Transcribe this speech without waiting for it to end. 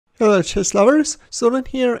Hello chess lovers, Zoran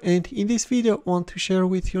here, and in this video I want to share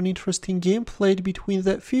with you an interesting game played between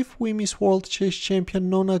the 5th Women's World Chess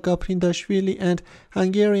Champion Nona Gaprindashvili and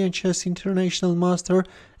Hungarian Chess International Master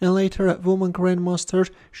and later a woman Grandmaster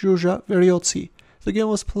Zsuzsa Veroci. The game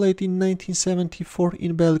was played in 1974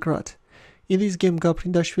 in Belgrade. In this game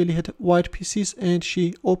Gaprindashvili had white pieces and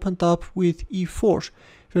she opened up with e4.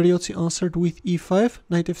 Veroci answered with e5,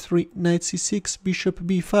 knight f3, knight c6, bishop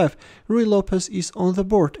b5. Ruy Lopez is on the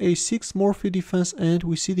board, a6, Morphy defense, and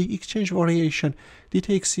we see the exchange variation. D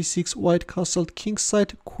takes c6, white castled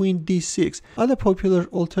kingside, queen d6. Other popular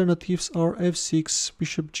alternatives are f6,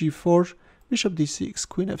 bishop g4, bishop d6,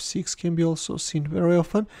 queen f6 can be also seen very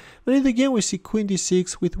often. But in the game we see queen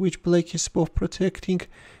d6, with which black is both protecting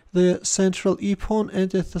the central e-pawn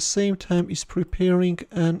and at the same time is preparing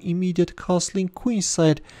an immediate castling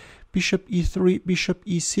queenside. Bishop e3, bishop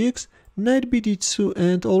e6, knight bd2,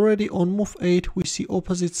 and already on move 8 we see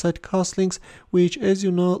opposite side castlings, which as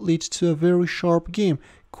you know leads to a very sharp game.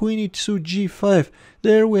 Queen e2, g5,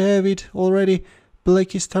 there we have it already.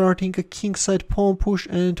 Black is starting a kingside pawn push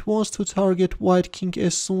and wants to target white king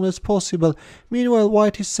as soon as possible. Meanwhile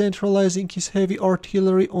white is centralizing his heavy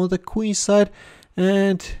artillery on the queenside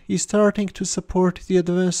and is starting to support the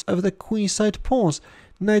advance of the queenside pawns.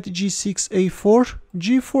 Knight g6, a4,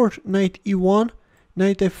 g4, knight e1,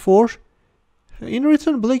 knight f4. In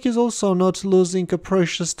return, black is also not losing a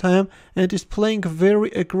precious time and is playing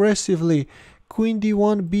very aggressively. Queen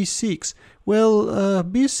d1, b6. Well,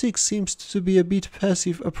 b6 seems to be a bit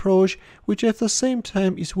passive approach, which at the same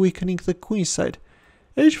time is weakening the queenside.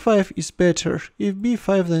 h5 is better. If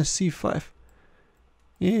b5, then c5.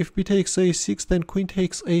 If b takes a6, then queen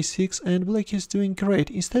takes a6, and black is doing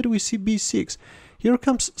great. Instead we see b6. Here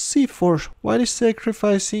comes c4. White is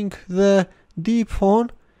sacrificing the d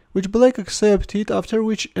pawn, which black accepted, after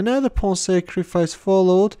which another pawn sacrifice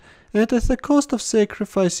followed, and at the cost of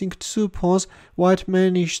sacrificing 2 pawns, white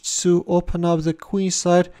managed to open up the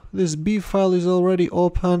queenside. This b file is already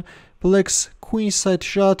open, black's queenside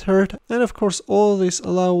shattered, and of course all this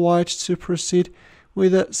allow white to proceed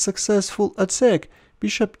with a successful attack.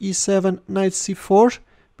 Bishop e7, knight c4,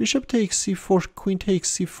 bishop takes c4, queen takes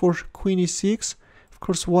c4, queen e6. Of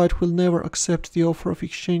course white will never accept the offer of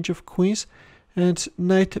exchange of queens, and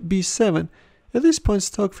knight b7. At this point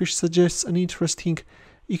Stockfish suggests an interesting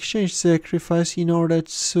exchange sacrifice in order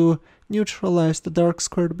to neutralize the dark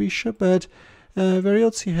squared bishop, but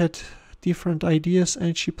Veroci had different ideas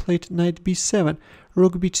and she played knight b7,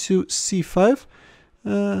 rook b2, c5.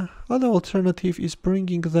 Other alternative is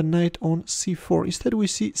bringing the knight on c4. Instead we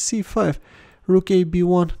see c5, rook a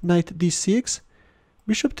b1, knight d6,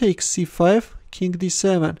 bishop takes c5, king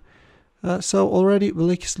d7. So already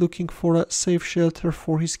black is looking for a safe shelter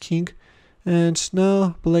for his king, and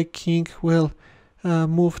now black king will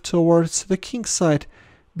move towards the king side.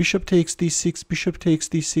 Bishop takes d6, bishop takes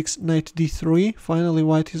d6, knight d3. Finally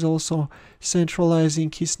white is also centralizing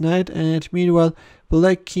his knight, and meanwhile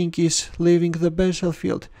black king is leaving the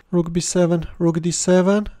battlefield. Rook b7, rook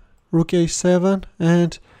d7, rook a7,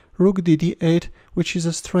 and rook d8, which is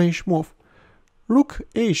a strange move. Rook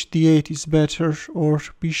h d8 is better, or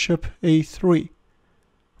bishop a3.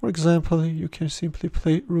 For example, you can simply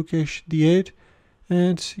play rook h d8,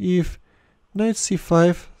 and if knight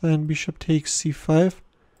c5, then bishop takes c5,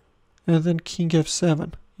 and then king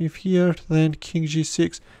f7. If here, then king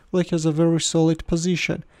g6. Black has a very solid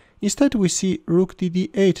position. Instead we see rook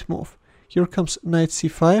d8 move. Here comes knight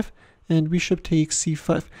c5 and bishop takes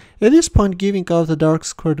c5. At this point giving out the dark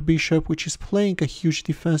squared bishop, which is playing a huge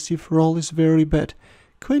defensive role, is very bad.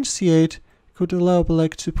 Queen c8 could allow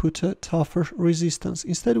black to put a tougher resistance.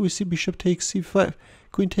 Instead we see bishop takes c5,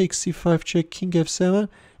 queen takes c5 check, king f7.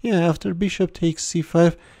 Yeah, after bishop takes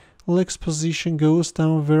c5, black's position goes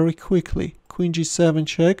down very quickly. Queen g7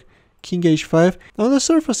 check, king h5. On the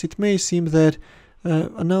surface it may seem that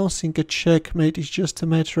announcing a checkmate is just a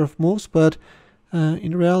matter of moves, but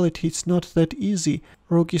in reality it's not that easy.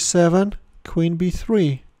 Rook e7, queen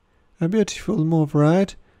b3. A beautiful move,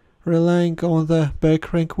 right? Relying on the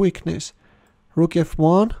back rank weakness. Rook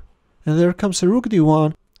f1, and there comes a rook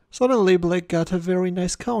d1. Suddenly black got a very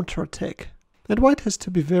nice counterattack. And white has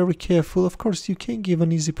to be very careful. Of course you can give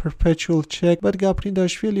an easy perpetual check, but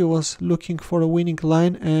Gaprindashvili was looking for a winning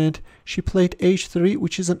line and she played h3,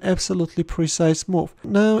 which is an absolutely precise move.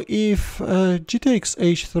 Now if g takes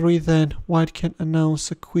h3, then white can announce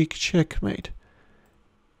a quick checkmate.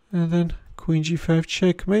 And then queen g5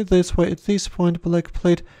 checkmate. That's why at this point black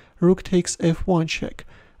played rook takes f1 check.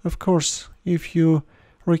 Of course if you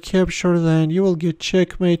recapture, then you will get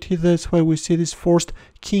checkmated. That's why we see this forced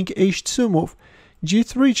king h2 move.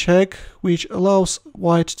 g3 check, which allows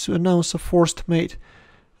white to announce a forced mate.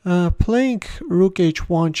 Playing rook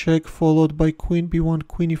h1 check followed by queen b1,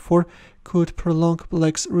 queen e4 could prolong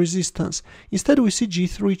black's resistance. Instead we see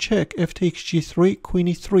g3 check, f takes g3, queen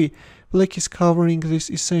e3. Black is covering this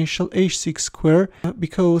essential h6 square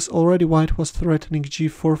because already white was threatening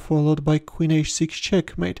g4 followed by queen h6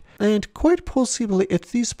 checkmate. And quite possibly at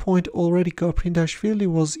this point already Gaprindashvili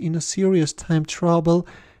was in a serious time trouble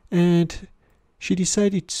and she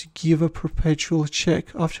decided to give a perpetual check.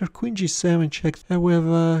 After queen g7 check, we have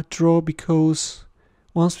a draw because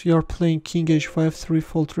once we are playing king h5,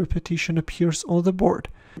 threefold repetition appears on the board.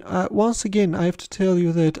 Once again, I have to tell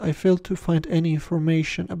you that I failed to find any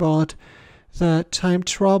information about the time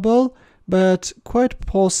trouble, but quite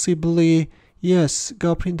possibly, yes,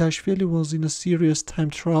 Gaprindashvili was in a serious time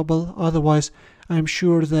trouble. Otherwise, I'm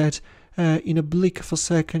sure that in a blink of a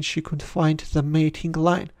second she could find the mating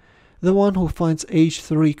line. The one who finds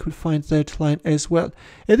h3 could find that line as well.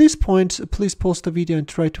 At this point, please pause the video and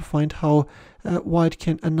try to find how white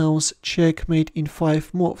can announce checkmate in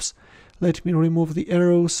 5 moves. Let me remove the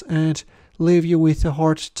arrows and leave you with a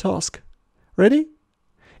hard task. Ready?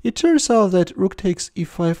 It turns out that rook takes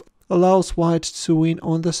e5 allows white to win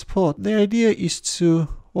on the spot. The idea is to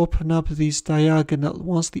open up this diagonal.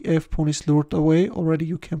 Once the f-pawn is lured away, already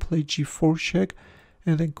you can play g4 check,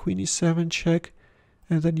 and then queen e7 check,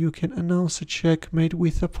 and then you can announce a checkmate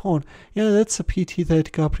with a pawn. Yeah, that's a pity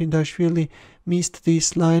that Gaprindashvili missed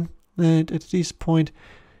this line, and at this point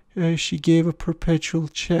she gave a perpetual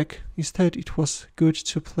check. Instead, it was good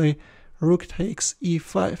to play rook takes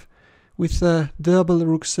e5. With a double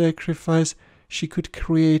rook sacrifice, she could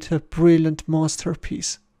create a brilliant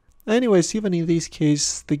masterpiece. Anyways, even in this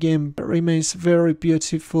case, the game remains very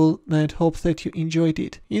beautiful and hope that you enjoyed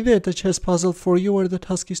it. In the chess puzzle for you, where the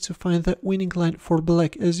task is to find the winning line for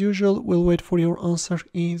black. As usual, we'll wait for your answer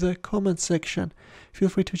in the comment section. Feel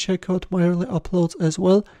free to check out my early uploads as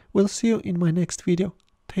well. We'll see you in my next video.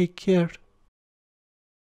 Take care.